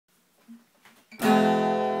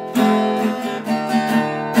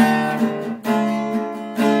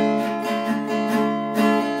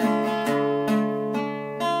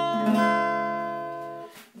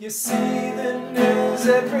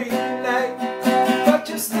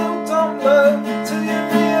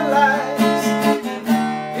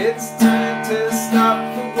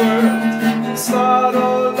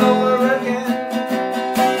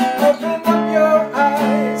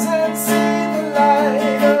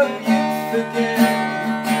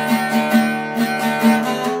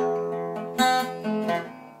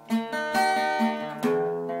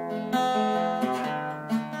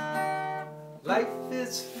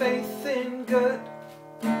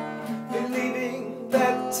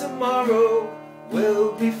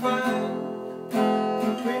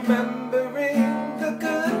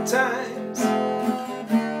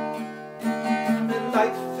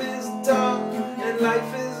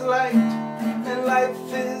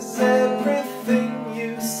is everything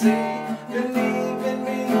you see. Believe in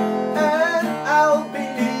me and I'll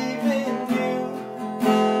believe in you,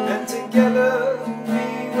 and together we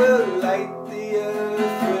will light the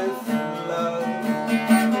earth with love.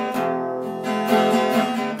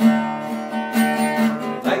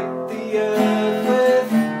 Light the earth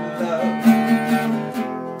with love.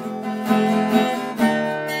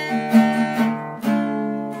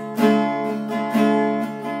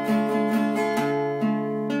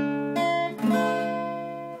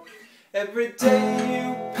 Every day you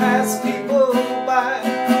pass people by,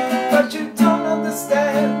 but you don't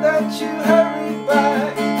understand that you hurry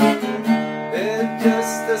by. They're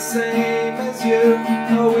just the same as you.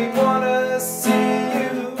 Oh, we wanna see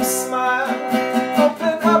you smile.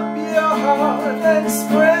 Open up your heart and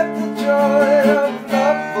spread the joy of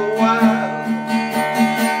love a while.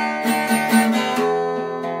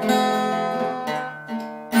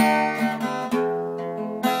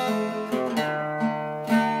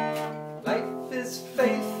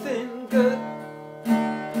 Faith in good,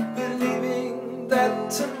 believing that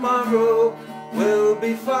tomorrow will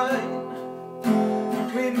be fine,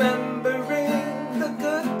 remembering the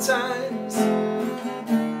good times.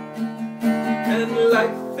 And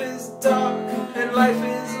life is dark, and life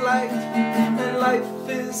is light, and life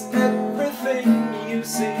is everything you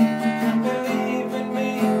see. Believe in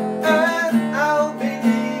me and I'll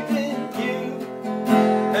believe in you,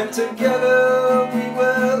 and together we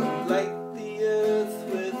will light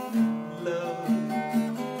with love.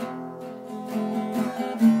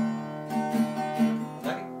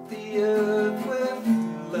 Light the earth with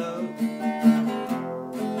love.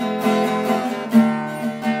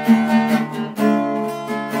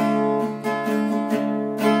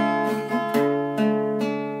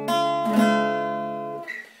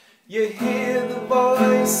 You hear the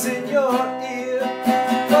voice in your ear,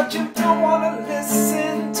 but you don't want to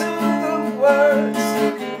listen to the words.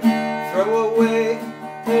 Throw away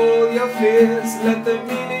all your fears, let the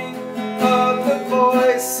meaning of the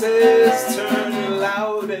voices turn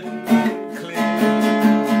loud and clear.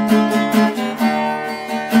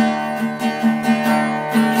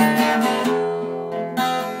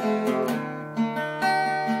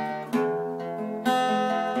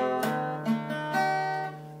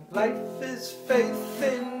 Life is faith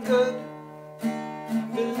in good,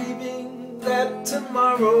 believing that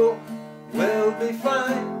tomorrow will be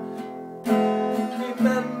fine,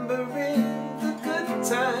 remembering the good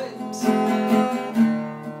times.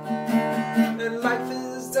 And life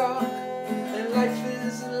is dark, and life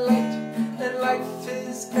is light, and life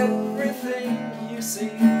is everything you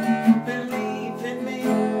see.